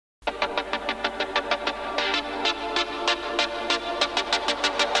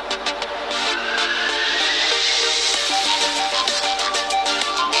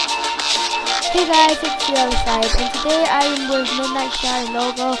guys, it's Kiilstofte, and today I am with MidnightShard and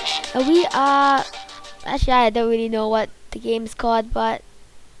LOLgurl, and we are, actually I don't really know what the game's called, but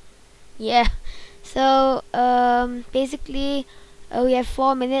yeah. So basically we have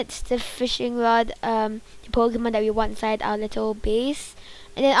 4 minutes to fishing rod the Pokemon that we want inside our little base,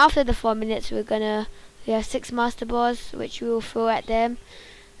 and then after the 4 minutes we have 6 Master Balls which we will throw at them,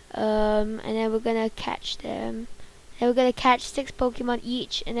 and then we're gonna catch them. And we're gonna catch 6 Pokemon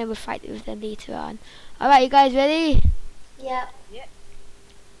each, and then we'll fight with them later on. Alright, you guys ready? Yep. Yep.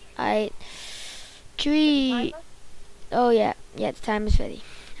 Alright. 3. Oh yeah, the time is ready.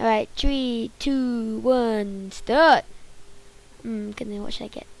 Alright, 3, 2, 1, start. What should I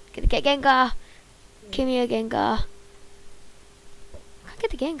get? Gonna get Gengar. Give me a Gengar. I can't get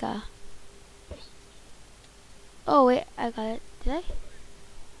the Gengar. Oh wait, I got it. Did I?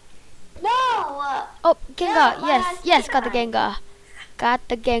 No! Oh, Gengar. No, Yes, got the Gengar. Got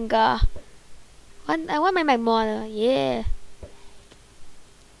the Gengar. I want my Magmortar. Yeah.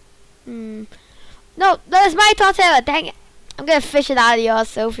 No, that's my Torterra. Dang it. I'm gonna fish it out of yours,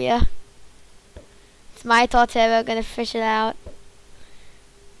 Sophia. It's my Torterra. I'm gonna fish it out.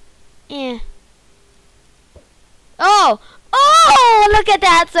 Yeah. Oh! Oh! Look at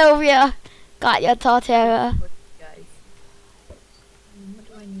that, Sophia. Got your Torterra. What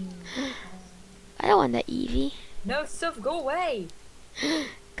do I need? I don't want that Eevee. No, Soph, go away.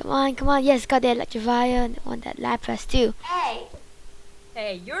 Come on. Yes, got the Electivire, and I want that Lapras too. Hey!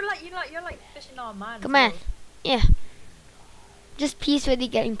 Hey, you're like fishing on mine. Come on. Yeah. Just peacefully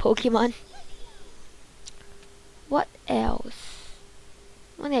getting Pokemon. What else?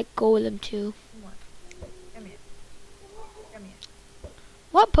 I want that Golem too. Come here.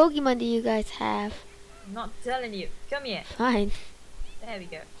 What Pokemon do you guys have? I'm not telling you. Come here. Fine. There we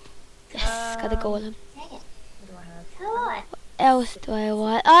go. Yes, got the Golem. Dang it. What do I have? Come on. What else do I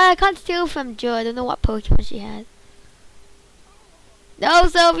want? Oh, I can't steal from Jo. I don't know what Pokemon she has. No,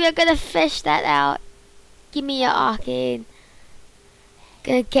 Sophie, you're gonna fish that out. Give me your Arcane.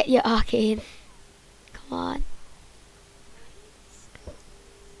 Gonna get your Arcane. Come on.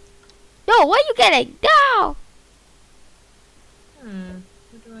 No, what are you getting? No!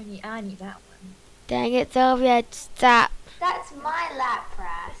 What do I need? I need that one. Dang it, Sophia, stop. That's my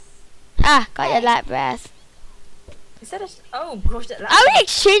Lapras. Ah, got your Lapras. Is that a... Oh, gosh, that... Are we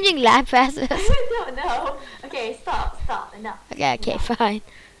exchanging Laprases? No. Okay, stop. Enough. Okay, fine.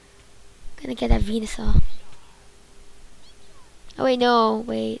 Gonna get that Venusaur. Oh wait, no,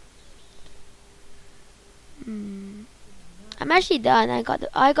 wait. I'm actually done. I got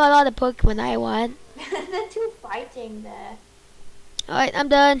all the Pokemon I want. The two fighting there. Alright, I'm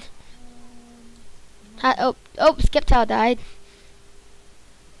done. Oh, Skiptown died.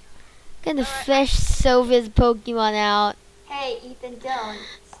 Gonna fish Sylvia's Pokemon out. Hey, Ethan, don't.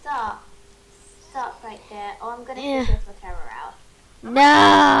 Stop. Stop right there. Oh, I'm gonna Yeah. fish your terror out.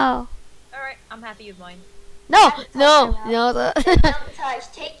 No! Alright, I'm happy with mine. No! Don't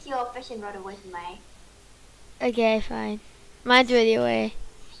touch. Take your fishing rod away from me. Okay, fine. Mine's really away.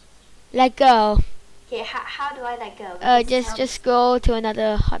 Let go. Okay, how do I let go? Just scroll to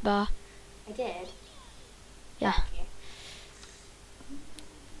another hotbar. I did. Yeah. Okay.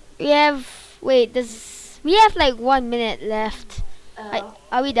 We have like 1 minute left.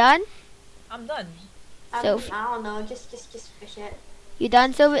 Are we done? I'm done. Sophie. I don't know. Just fish it. You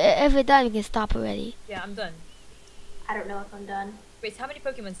done? So if we're done, we can stop already. Yeah, I'm done. I don't know if I'm done. Wait, how many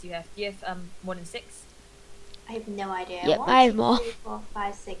Pokemon do you have? Do you have more than 6? I have no idea. Yep, 1, I have 2, more. 3, 4,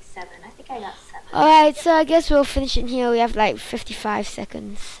 5, 6, 7. I think I got 7. Alright, so I guess we'll finish it here. We have like 55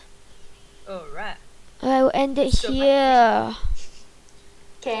 seconds. Alright. Alright, we'll end it So here.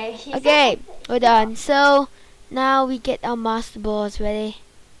 Okay. Okay, we're done. So now we get our Master Balls ready.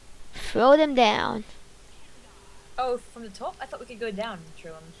 Throw them down. Oh, from the top? I thought we could go down and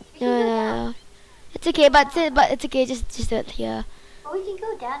throw them. No. It's okay, but it's okay. Just do it here. Well, we can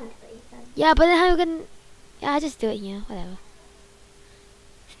go down with it, Ethan. Yeah, but then how we can? Yeah, just do it here. Whatever.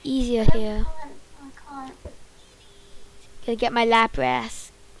 It's easier here. I can't. Gonna get my Lapras.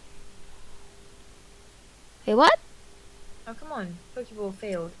 Wait, what? Oh, come on. Pokeball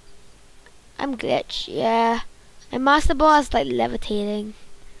failed. I'm glitch. Yeah. My Master Ball is like levitating.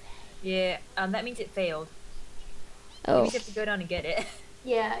 Yeah, that means it failed. Oh. We just have to go down and get it.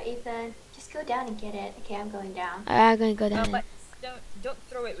 Yeah, Ethan. Just go down and get it. Okay, I'm going down. I'm gonna go No, down. but don't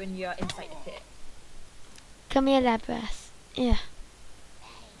throw it when you're inside the pit. Come here, Lapras. Yeah.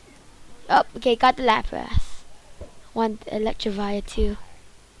 Oh, okay, got the Lapras. Want Electivire too.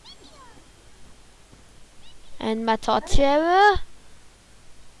 And my Torterra.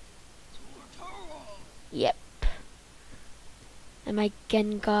 Yep. And my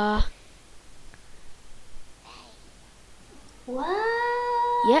Gengar.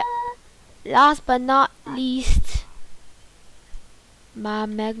 What? Yep. Last but not least, my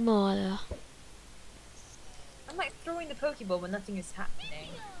Magmortar. I'm like throwing the Pokeball when nothing is happening.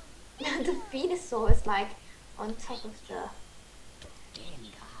 The Venusaur is like on top of the.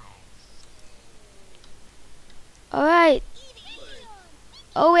 Alright.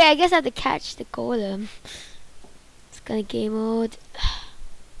 Oh wait, I guess I have to catch the golem. It's gonna game mode.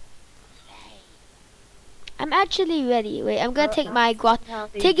 I'm actually ready. Wait, I'm gonna take my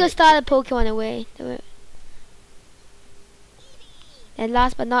take your starter Pokemon away. And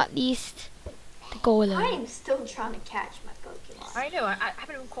last but not least, the golem. I am still trying to catch my Pokemon. I know, I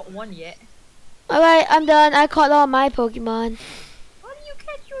haven't even caught one yet. Alright, I'm done. I caught all my Pokemon. How do you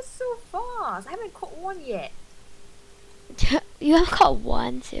catch yours so fast? I haven't caught one yet. You haven't caught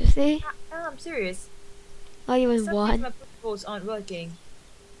one? Seriously? No, I'm serious. Not even Some one? My Pokeballs aren't working.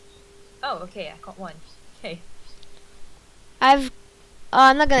 Oh, okay, I caught one. Okay. I'm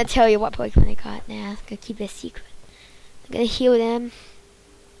not gonna tell you what Pokemon I got now. I'm gonna keep it a secret. I'm gonna heal them.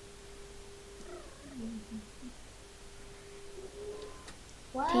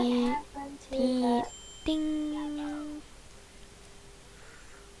 What Ding, happened to ding, the... ding.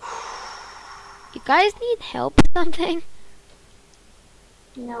 You guys need help or something?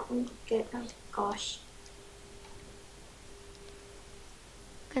 No, I'm good. Oh gosh.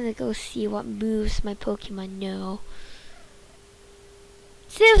 I'm gonna go see what moves my Pokemon know.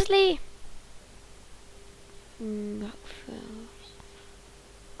 Seriously?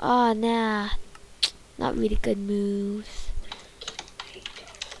 Oh, nah. Not really good moves.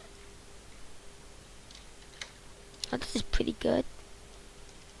 Oh, this is pretty good.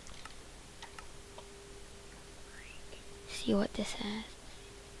 See what this has.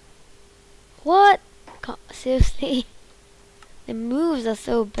 What? Seriously? The moves are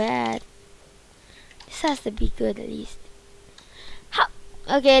so bad. This has to be good at least. How?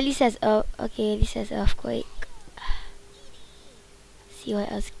 Okay, at least has okay, at least has earthquake. See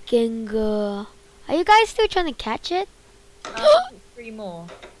what else? Gengar. Are you guys still trying to catch it? 3 more.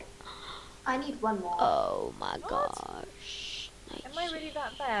 I need one more. Oh my What? gosh. Am I really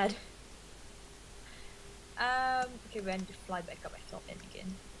that bad? Okay, we're going to fly back up at top end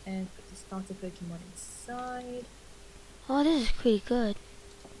again. And put the starter Pokemon inside. Oh, this is pretty good.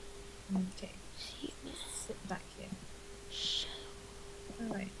 Okay, See, man. sit back here. Shut up.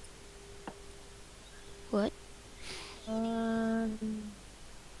 Alright. What? I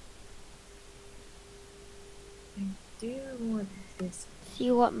do want this. See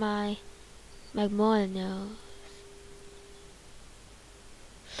what my Magmortar knows.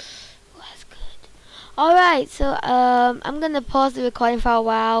 Oh, that's good. Alright, so I'm gonna pause the recording for a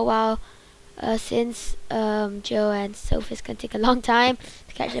while since Joe and Sophie's gonna take a long time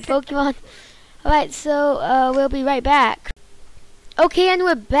to catch their Pokemon. Alright, so we'll be right back. Okay, and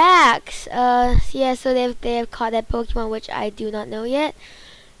we're back. Yeah, so they've caught that Pokemon, which I do not know yet.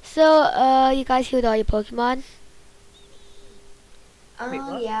 So you guys healed all your Pokemon. Wait,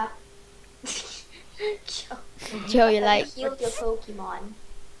 Oh what? yeah. Joe, you're Have like, you healed your Pokemon?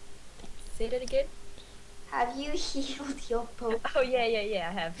 Say that again? Have you healed your Pokemon? Oh yeah,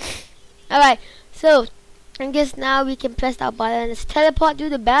 I have. alright, so I guess now we can press that button and let's teleport to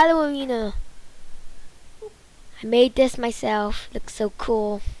the battle arena. I made this myself. Looks so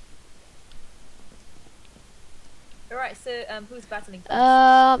cool. Alright, so who's battling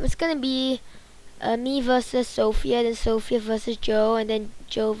first? It's gonna be me versus Sophia, then Sophia versus Joe, and then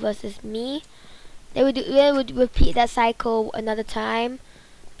Joe versus me. Then we would repeat that cycle another time.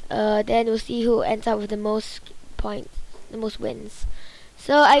 Then we'll see who ends up with the most points, the most wins.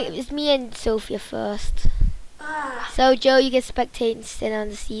 So it's me and Sophia first. Ah, So Joe, you can spectate and sit on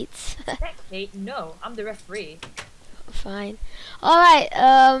the seats. Spectate? No, I'm the referee. Fine. Alright,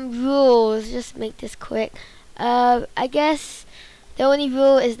 rules. Just make this quick. I guess the only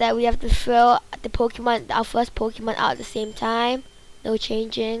rule is that we have to throw the Pokemon, our first Pokemon out at the same time. No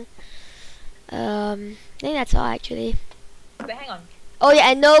changing. I think that's all actually. But hang on, Oh yeah,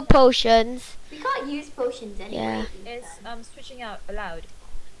 and no potions. we can't use potions anyway. Yeah. is switching out allowed?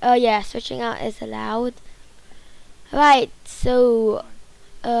 Oh yeah, switching out is allowed. Right, so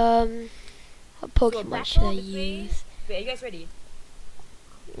what Pokemon should I use? Wait, are you guys ready?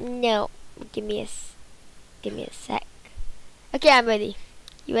 No, give me a sec. Okay, I'm ready.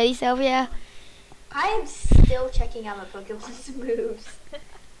 You ready, Sophia? I am still checking out my Pokemon's moves.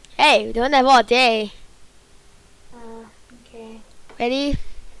 Hey, we don't have all day. Okay. Ready?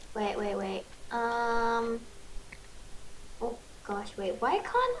 Wait. Oh gosh, wait. Why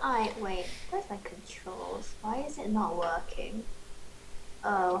can't I? Wait. Where's my controls? Why is it not working?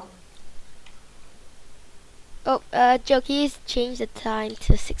 Oh. Oh, Joe, can you change the time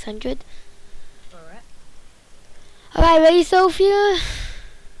to 600? Alright. Alright, ready, Sophia?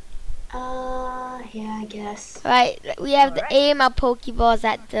 Yeah, I guess. Right, we have to Alright. aim our Pokeballs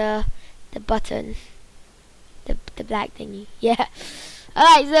at the button. The black thingy. Yeah.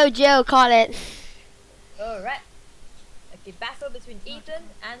 Alright, so Joe, call it. Alright. Okay, battle between Ethan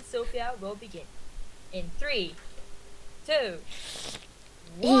and Sophia will begin. In 3, 2,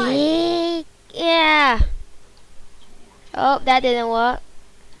 1. Yeah. Oh, that didn't work.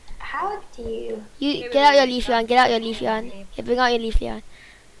 How do you? You get out your Leafeon. Get out your Leafeon. Yeah, bring out your Leafeon.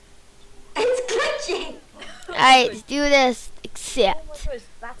 It's glitching. Alright, let's do this. Oh my Except. gosh,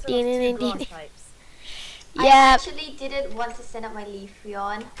 battle of Ding, two ding, grass ding. types. I Yeah. actually didn't want to send out my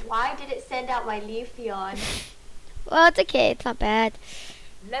Leafeon. Why did it send out my Leafeon? Well, it's okay. It's not bad.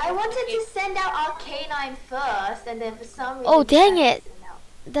 I wanted to send out Arcanine first, and then for some reason. Oh, dang I it. sent out-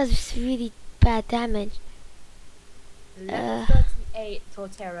 That's really bad damage. Level 38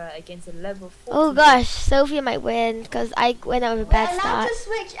 Torterra against a level 40. Oh gosh, Sophia might win because I went out with a We're bad allowed start. to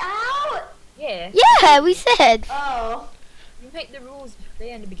switch out. Yeah, Yeah, we said. Oh. you make the rules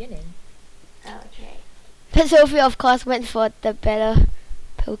clear in the beginning. Okay. But Sophia, of course, went for the better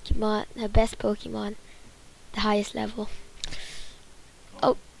Pokemon, her best Pokemon, the highest level.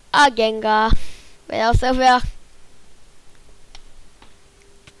 Oh, Gengar. Well, Sophia.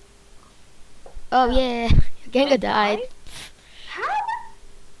 Oh yeah, Gengar died. How?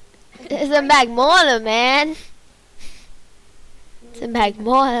 It's a Magmortar, man. It's a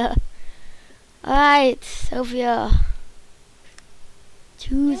Magmortar. Alright, Sophia.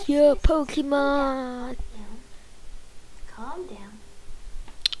 Choose your Pokemon. Calm down.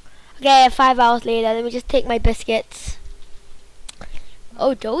 Okay, 5 hours later, let me just take my biscuits.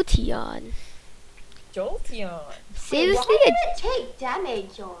 Oh, Jolteon. Jolteon. Seriously? Why did it take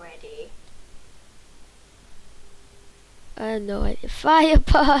damage already? I don't know. Fire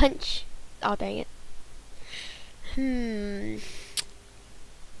Punch. Oh, dang it.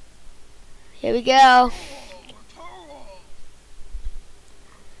 Here we go.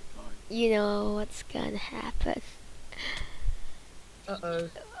 You know what's gonna happen. Uh-oh.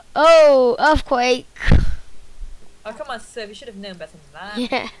 Oh, earthquake. Oh, come on, sir. You should have known better than that.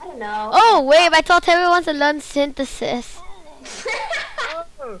 Yeah. I don't know. Oh, wait, I thought everyone wants to learn synthesis.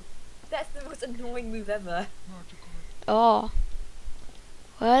 Oh, that's the most annoying move ever. Oh.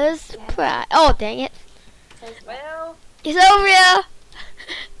 What a surprise. Oh, dang it. Well, It's over here.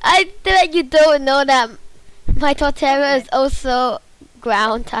 I bet you don't know that my Torterra is also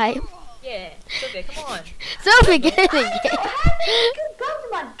ground type. yeah. Sophia, come on. So get it again. Good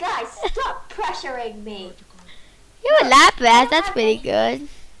Pokemon, guys, stop pressuring me. You're a Lapras, that's pretty good.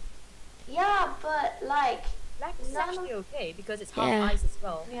 Yeah, but like, Black is No. actually okay because it's half Yeah. ice as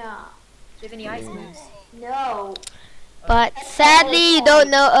well. yeah, Do you have any ice moves? no. But sadly, you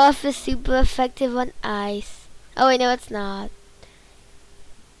don't know Earth is super effective on ice. Oh wait, no, it's not.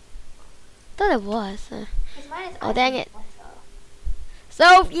 Thought it was. 'Cause mine is Oh, ice dang and it. water.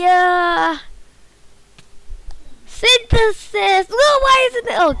 Sophia! Synthesis! Oh, why isn't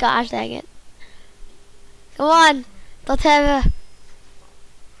it? Oh gosh, dang it. Come on, Torterra.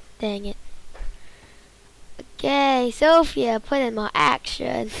 Dang it. Okay, Sophia, put in more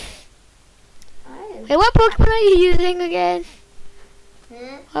action. I Hey, what Pokemon are you using again?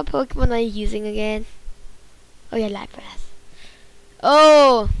 Hmm? What Pokemon are you using again? Oh yeah, Lapras.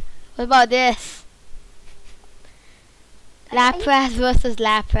 Oh, what about this? Lapras versus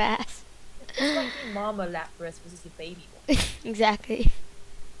Lapras. It's like the mama Lapras versus the baby one. Exactly.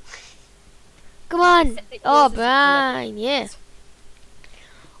 Come on. Except that Oh, yours is Brian, yeah.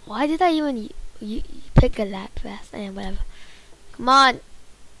 Why did I even pick a Lapras? Whatever. Come on.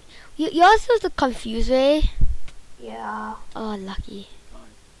 You're supposed to confuse me. Yeah. Oh, lucky.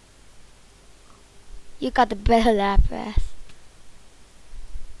 You got the better Lapras.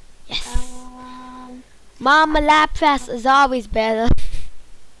 Yes. Mama Lapras is always better.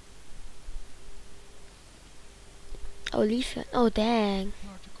 Oh, Leafeon. Oh, dang.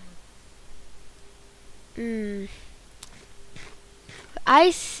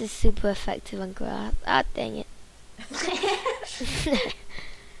 Ice is super effective on grass. Ah, dang it.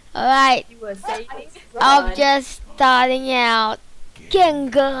 Alright. You were saying? I'm just starting out.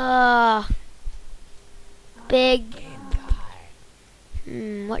 Gengar. Big.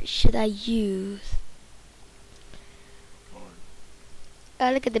 What should I use?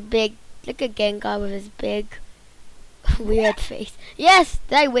 Look at the big. Look at Gengar with his big, weird face. Yes!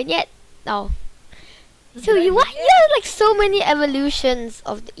 Did I win yet? No. So you have like so many evolutions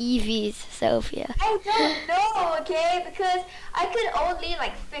of the Eevees, Sophia. I don't know, okay? Because I could only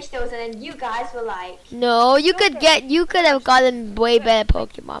like fish those, and then you guys were like, No, you could have gotten way better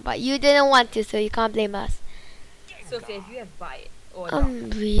Pokemon, but you didn't want to, so you can't blame us. Sophia, if you have bite or not,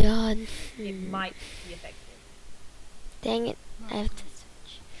 Umbreon. it might be effective. Dang it, I have to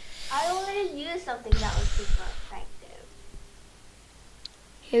switch. I only used something that was super effective.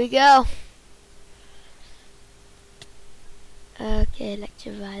 Here we go. Okay,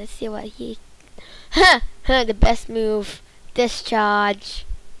 Electrovine. Let's see what he. The best move. Discharge.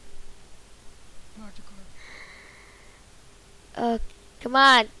 Oh, come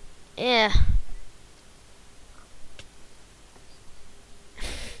on. Yeah.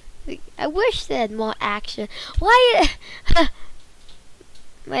 I wish they had more action. Why?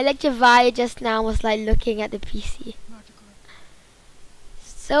 My Electrovine just now was like looking at the PC.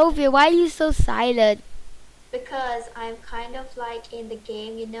 Sophia, why are you so silent? Because I'm kind of like in the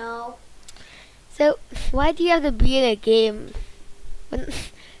game, you know? So, why do you have to be in a game?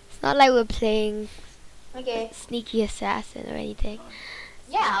 It's not like we're playing Okay. Sneaky Assassin or anything.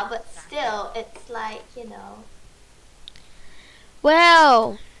 Yeah, but still, it's like, you know.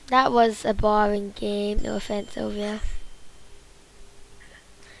 Well, that was a boring game. No offense, Sophia.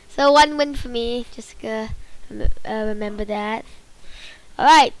 So, 1 win for me. Just remember that.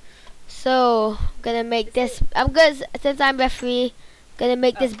 Alright. So, I'm gonna make this. Since I'm referee, gonna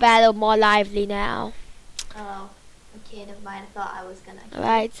make this battle more lively now. Oh, okay, never mind. I thought I was gonna.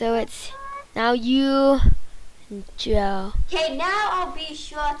 Alright, so it's now you and Joe. Okay, now I'll be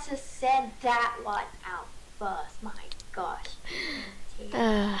sure to send that one out first. My gosh.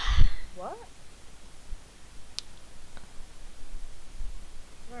 What?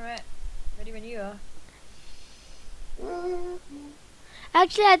 Alright. Ready when you are.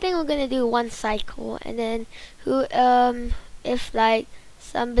 Actually, I think we're gonna do 1 cycle, and then if like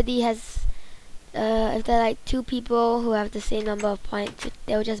somebody has, if there are like 2 people who have the same number of points,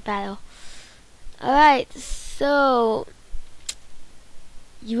 they'll just battle. All right, so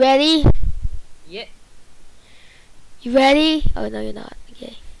you ready? Yeah. You ready? Oh no, you're not.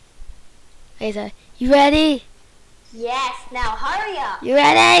 Okay. Okay, so you ready? Yes, now hurry up. You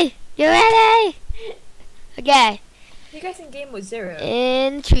ready? You ready? Okay. You guys in game mode 0.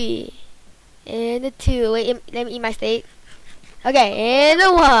 In 3. In the 2. Wait, let me eat my steak. Okay, in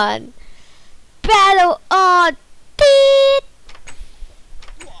the 1. Battle on Teeth!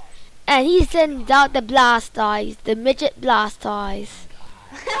 And he sends out the Blastoise, the midget Blastoise.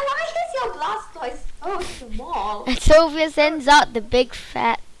 Why is your Blastoise so small? And Sophia sends out the big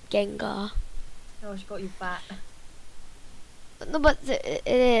fat Gengar. Oh, she got you fat. No, but it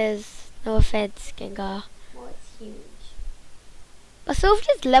is. No offense, Gengar. Well, it's huge. But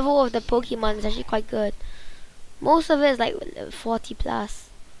Sophia's level of the Pokemon is actually quite good. Most of it is like 40 plus.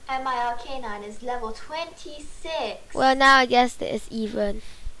 And my Arcanine is level 26. Well, now I guess it's even.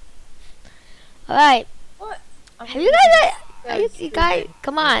 Alright. What? Have you guys,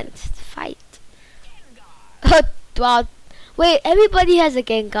 come on, just fight. Wow. Wait, everybody has a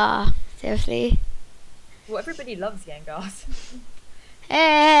Gengar. Seriously. Well, everybody loves Gengars.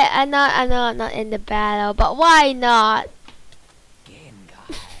 Hey, I know I'm not in the battle, but why not?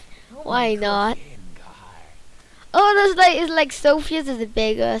 Why not? Oh, it's like Sophia's is the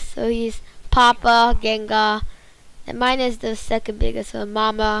biggest, so he's Papa Gengar, and mine is the second biggest, so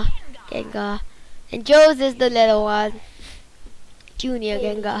Mama Gengar, and Joe's is the little one, Junior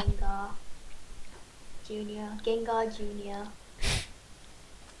Baby Gengar. Gengar Junior.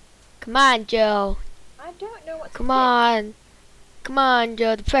 Come on, Joe. I don't know what to Come on,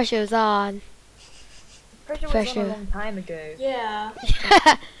 Joe. The pressure's on. Pressure was on a long time ago. Yeah.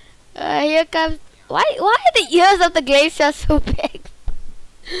 Here comes. Why are the ears of the glacier so big?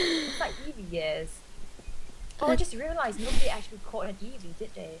 It's like Eevee years. Oh, I just realized nobody actually caught an Eevee,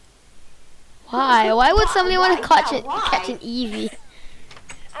 did they? Why? Why would somebody want to Why? catch Why? an Eevee?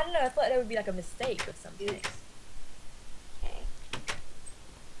 I don't know, I thought that would be like a mistake or something.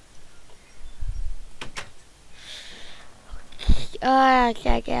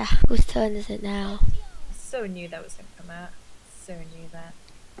 Okay. Okay. Whose turn is it now? I so knew that was gonna come out. So knew that.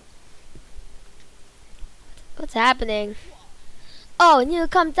 What's happening? Oh, and here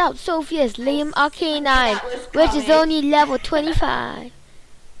comes out Sophia's lame Arcanine, that was which is coming. only level 25.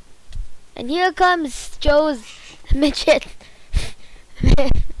 And here comes Joe's midget.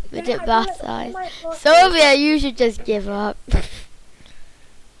 Midget Blastoise. Sophia, you should just give up.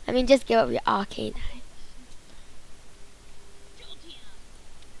 I mean, just give up your Arcanine.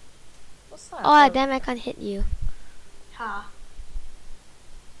 What's that? Oh, damn, I can't hit you. Ha.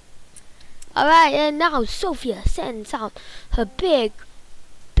 Alright, and now Sophia sends out her big,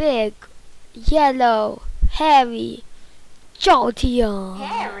 yellow, hairy Jolteon.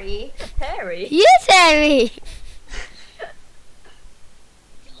 Harry. Harry? Yes, Harry!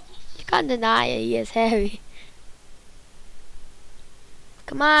 You can't deny it, he is Harry.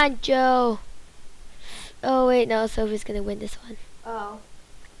 Come on, Joe. Oh wait, no, Sophia's gonna win this one. Oh.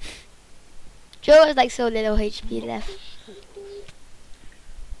 Joe has like so little HP left.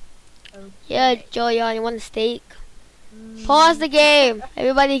 Okay. Yeah, Joe, you want a steak? Pause the game.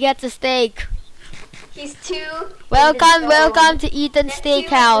 Everybody gets a steak. He's too. Welcome to Ethan's They're too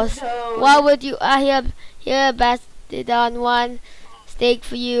Steakhouse. in the zone. What would you? Here, Bastidon, one steak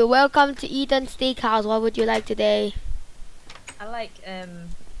for you. Welcome to Ethan's Steakhouse. What would you like today? I like,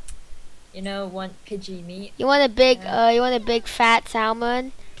 you know, one Pidgey meat. You want a big fat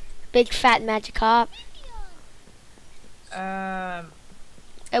salmon, big fat Magikarp.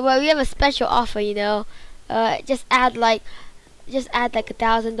 Well, we have a special offer, you know. Just add like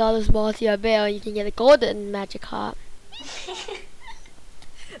 $1,000 more to your bill, and you can get a golden Magikarp.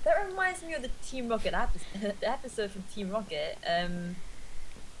 That reminds me of the Team Rocket the episode from Team Rocket.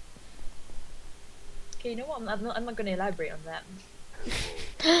 Okay, you know what? I'm not gonna elaborate on that.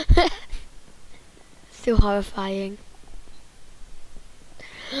 So horrifying.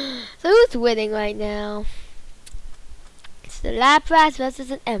 So who's winning right now? It's the Lapras versus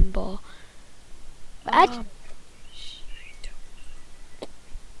an Ember. But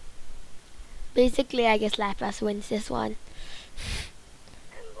basically, I guess Lapras wins this one.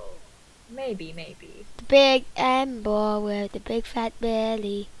 Maybe. The big Ember with the big fat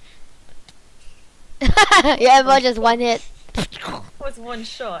belly. Yeah, Ember just one hit. Was one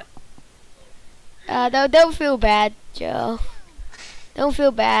shot. Don't feel bad, Joe. Don't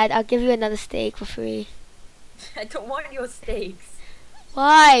feel bad. I'll give you another steak for free. I don't want your steaks.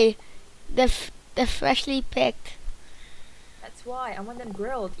 Why? They're freshly picked. That's why. I want them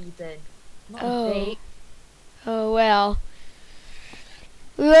grilled, Ethan. Not Oh. baked. Oh well.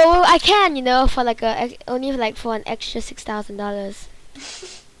 Well, I can, you know, for like only like for an extra $6,000.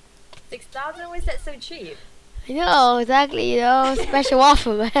 6,000? Why is that so cheap? I know, exactly, you know, special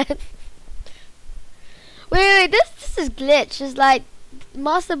offer, man. Wait, this is glitch. It's like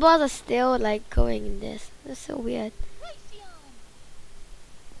Master Balls are still like going in this. That's so weird.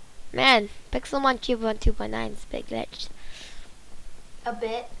 Man, Pixelmon Cube 2.9 is a bit glitched. A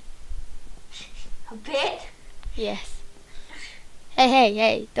bit. A bit. Yes.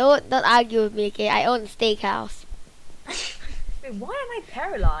 Hey, don't argue with me, okay? I own a steakhouse. Wait, why am I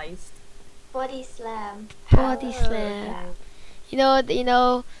paralyzed? Body slam. Body Power slam. back. You know,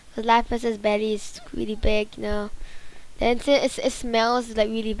 the Lapras' belly is really big, you know. Then it smells like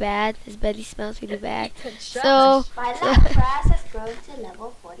really bad. His belly smells really bad. So, My Lapras has grown to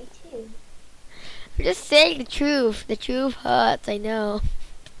level 42. I'm just saying the truth. The truth hurts, I know.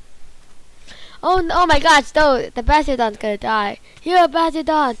 Oh, no, oh my gosh, no, the Bastardon's gonna die. Here,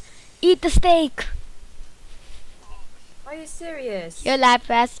 Bastardon, eat the steak. Are you serious? Your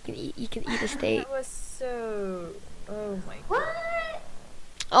Lapras, you can eat the steak. That was so... Oh my god. What?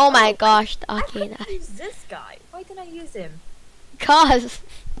 Oh my gosh, the I arcane could eye. use this guy. Why didn't I use him? Cause.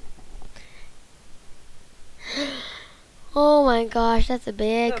 Oh my gosh, that's a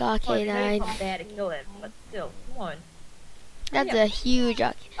big Look, arcane I know eye. it's not bad to kill him, but still, come on. That's Yeah. a huge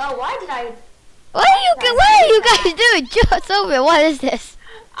arcane. Oh, why did I... What are you guys doing? Joe, Sophia, what is this?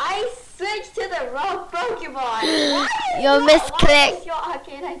 I switched to the wrong Pokemon. Why is You misclicked. Why is your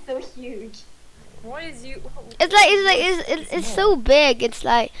Arcanine so huge? Why is you... It's so big. It's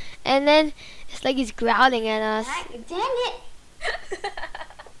like, and then it's like he's growling at us. Dang it!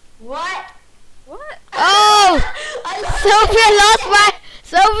 What? What? Oh, Sophia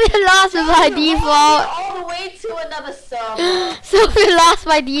lost by default. All the way to another server. Sophia lost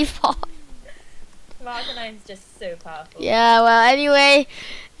by default. Arcanine's just so powerful. Yeah, well, anyway,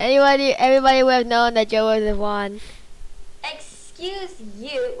 everybody would have known that Joe would have won. Excuse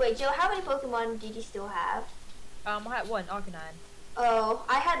you. Wait, Joe, how many Pokemon did you still have? I had one Arcanine. Oh,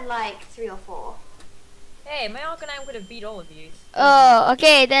 I had like 3 or 4. Hey, my Arcanine could have beat all of you. Oh,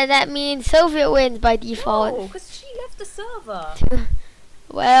 okay, then that means Sophia wins by default. No, because she left the server.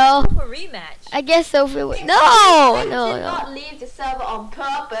 Well, For a rematch. I guess Sophia wins. You No. did not leave the server on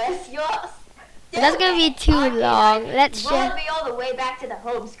purpose. You're That's gonna be too long. Let's roll just. me all the way back to the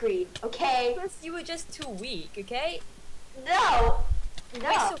home screen, okay? Because you were just too weak, okay? No. Wait,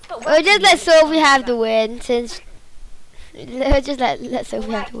 No. We'll just let Sophie have the win since. We'll just let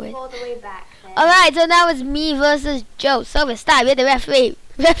Sophie have the win. All the way back then. Alright, so now it's me versus Joe. Sophie, stop. You're the referee.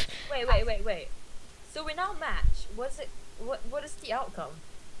 Wait. So we're now match. What is the outcome?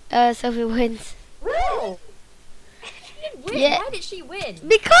 Sophie wins. Really? She didn't win. Yeah. Why did she win?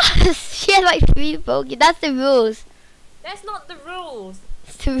 Because she had like 3 Pokemon. That's the rules. That's not the rules.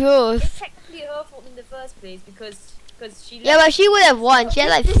 It's the rules. It's technically her fault in the first place because she. Yeah, but she would have won. She had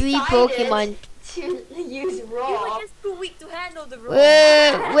like 3 Decided Pokemon. to use You raw. were just too weak to handle the rules.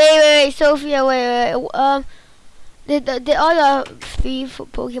 Wait, Sophia, wait. Did all your 3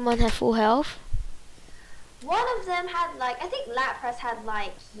 Pokemon have full health? One of them had like, I think Lapras had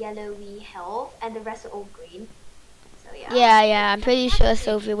like yellowy health, and the rest are all green. So yeah. Yeah, I'm pretty sure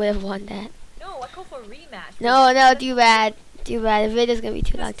Sophia would have won that. No, I call for a rematch. No, too bad. The video's gonna be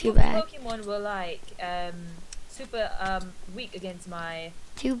too long, too bad. Pokemon were like super weak against my.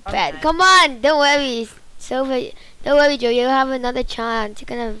 Too bad. Come on, don't worry, Sophia. Don't worry, Joe. You'll have another chance. You're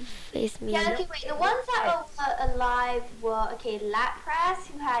gonna face me. Yeah, okay, wait. The ones that were alive were, okay, Lapras,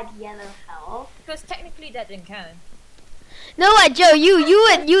 who had yellow health. Because technically that didn't count. No, what, Joe?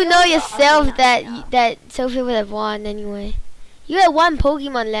 You know yourself Yeah. that Sophia would have won anyway. You had 1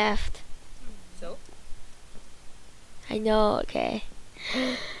 Pokemon left. So? I know. Okay.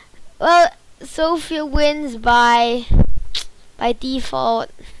 Well, Sophia wins by default.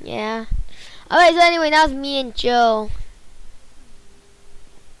 Yeah. Alright, so anyway, now it's me and Joe.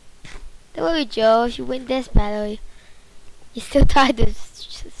 Don't worry, Joe. If you win this battle, you're still tied to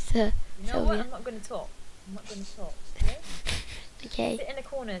You know what? Sophia. I'm not gonna talk. Okay? Okay. Sit in the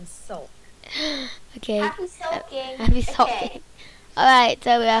corner and sulk. Okay. Happy sulking. Happy sulking. Okay. Alright,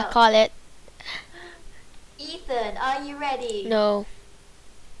 so we'll call it. Ethan, are you ready? No.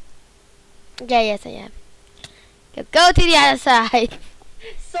 Okay, yes I am. Go to the other side.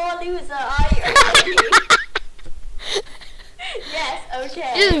 Sore loser, are you ready? Yes,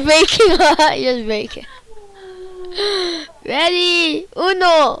 okay. Just breaking her. Just breaking. Ready?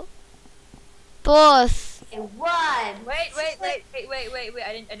 Uno. Dos. Okay, 1. Wait.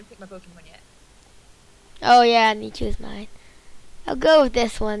 I didn't pick my Pokemon yet. Oh yeah, I need to choose mine. I'll go with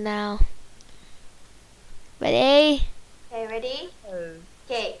this one now. Ready? Okay, ready? Oh.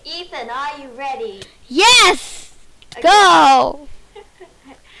 Okay, Ethan, are you ready? Yes! Okay. Go!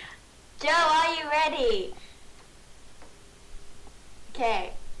 Joe, are you ready?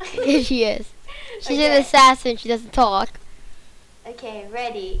 Okay. Here she is. She's an Okay. assassin. She doesn't talk. Okay,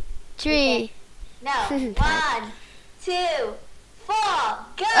 ready? 3. No. 1, 2, 4,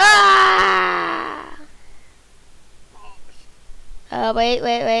 go! Ah!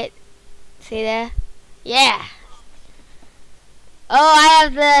 Wait. See there? Yeah. Oh, I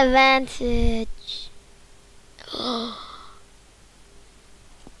have the advantage.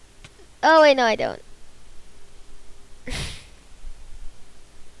 Oh wait, no, I don't.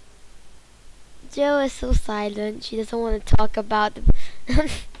 Joe is so silent. She doesn't want to talk about the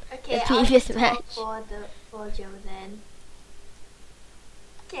Okay, the previous I'll match. talk for Joe then.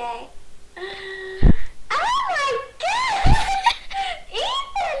 Okay. Oh my god!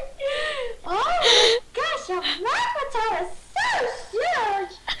 Ethan! Oh my gosh, your avatar is so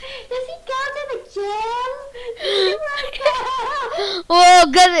huge! Does he go to the gym? Does he work out? Whoa,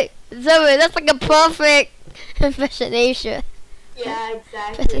 good. Zoe, that's like a perfect impersonation. Yeah,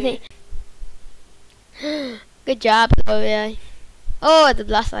 exactly. Impersonation. Good job, Zoe. Oh, the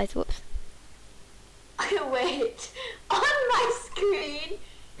blast ice. Whoops. Wait, on my screen,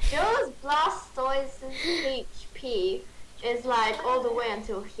 Joe's Blastoise's HP is like all the way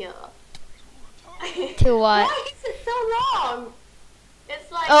until here. To what? Why is it so long?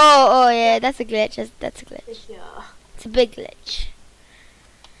 It's like Oh yeah, that's a glitch. That's a to glitch. here. It's a big glitch.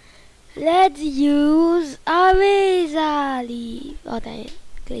 Let's use a razor leaf. Oh dang it,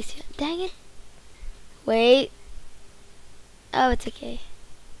 Glacier. Dang it. Wait. Oh, it's okay.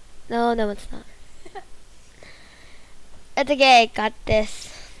 No, it's not. It's okay. Got this.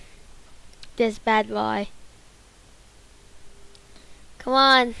 This bad boy. Come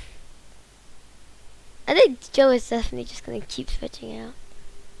on. I think Joe is definitely just gonna keep switching out.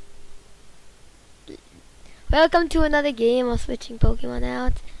 Welcome to another game of switching Pokemon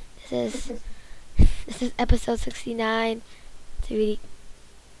out. This is episode 69. It's really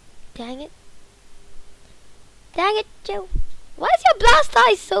dang it, Joe. Why is your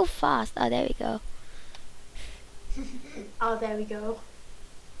Blastoise so fast? Oh, there we go. Oh, there we go.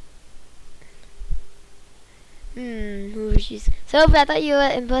 Who is she? Sophie, I thought you were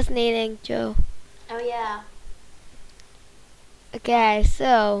impersonating Joe. Oh yeah. Okay,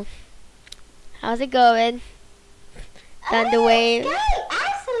 so how's it going? Thunder wave. It's going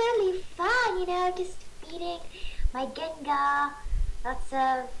absolutely fine, you know, just feeding my Gengar, lots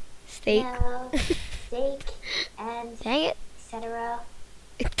of Steak. you know, steak and Dang it. etc.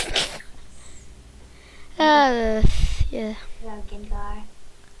 Yeah. Hello, Gengar.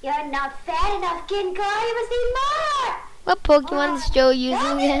 You're not fat enough, King Kong. You must eat more. What Pokemon is Joe using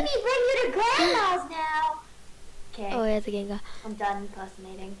Don't again? make me bring you to grandma's now. Okay, Oh, yeah, it's a Gengar. I'm done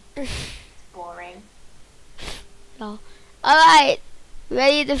impersonating. It's boring. No. Alright.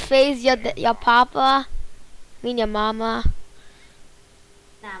 Ready to face your papa? I mean your mama.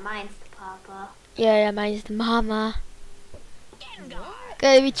 Nah, mine's the papa. Yeah, mine's the mama.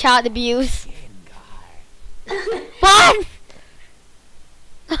 Gonna be child abuse. What?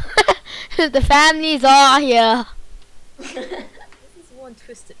 The family's all here. This is one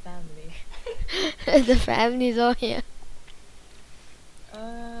twisted family. The family's all here.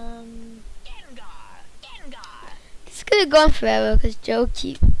 This could have gone forever because Joe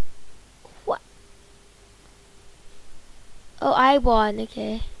keep. What? Oh, I won.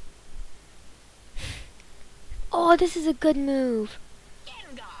 Okay. Oh, this is a good move.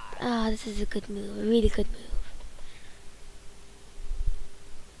 Ah, this is a good move. A really good move.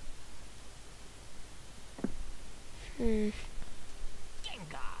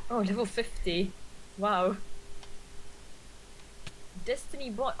 Oh, level 50. Wow. Destiny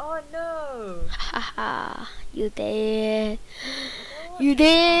bot. Oh no. Haha, you dead. What? You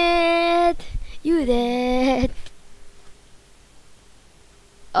dead. You dead.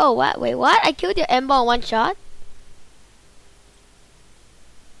 Oh, what? Wait, what? I killed your Ember in one shot?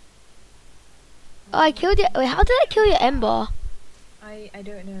 Oh, I killed your... Wait, how did I kill your Ember? I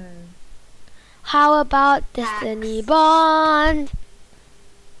don't know. How about Destiny Bond?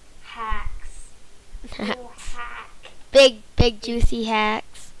 Hacks. Little hack. Big juicy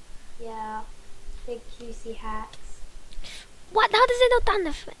hacks. Yeah. Big juicy hacks. What? How does it know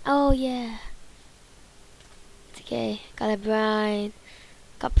Thunder? Oh, yeah. It's okay. Got a brine.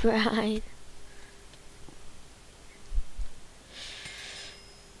 Got brine.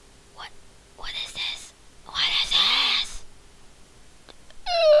 What is this? What is this?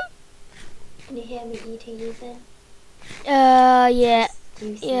 Can you hear me eating, Ethan? Yeah.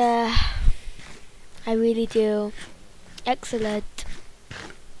 Juicy. Yeah. I really do. Excellent.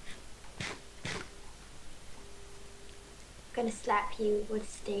 I'm gonna slap you with a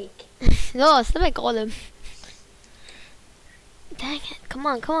steak. No, it's not my golem. Dang it. Come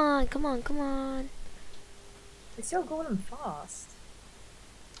on, come on, come on, come on. It's your golem fast.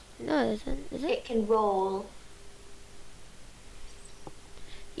 No, it isn't. Is it? It can roll.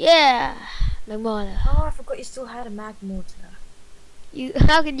 Yeah. Magmortar. Oh, I forgot you still had a Magmortar. You,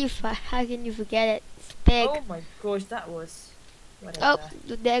 how can you forget it? It's big. Oh my gosh, that was... Whatever. Oh,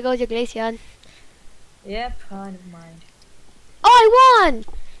 there goes your Glaceon. Yep, never mind. Oh, I won!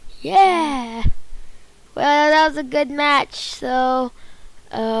 Yeah! Well, that was a good match, so,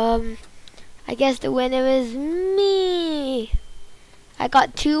 I guess the winner is me. I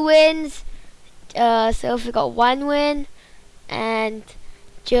got 2 wins, Sophie got 1 win, and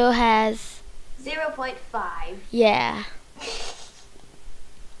Joe has... 0.5. Yeah.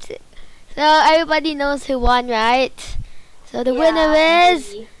 So, everybody knows who won, right? So, the winner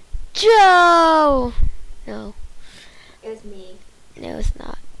is... Me. Joe! No. It was me. No, it's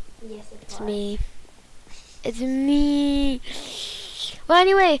not. Yes, it It's was. me. It's me. Well,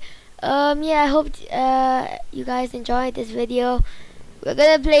 anyway, yeah, I hope you guys enjoyed this video. We're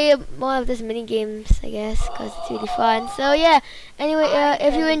gonna play more of this mini games, I guess, because it's really fun. So yeah. Anyway,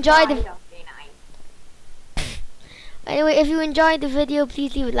 if you enjoyed the video,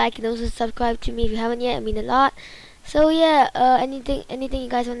 please leave a like and also subscribe to me if you haven't yet. It means a lot. So yeah, anything you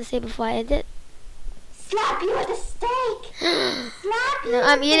guys want to say before I end it? Slap you with a steak! Slap you No,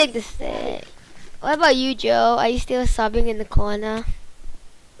 I'm with eating a the steak. What about you, Joe? Are you still sobbing in the corner?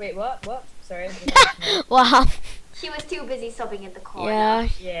 Wait, what? What? Sorry. Wow. She was too busy sobbing in the corner. Yeah.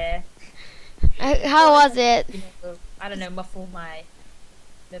 Yeah. How was it? You know, I don't know, muffle my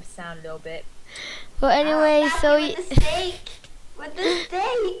lip sound a little bit. Well, anyway, Slap so you with the steak! With the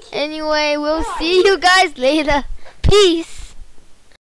steak! anyway, we'll see you guys later. Peace.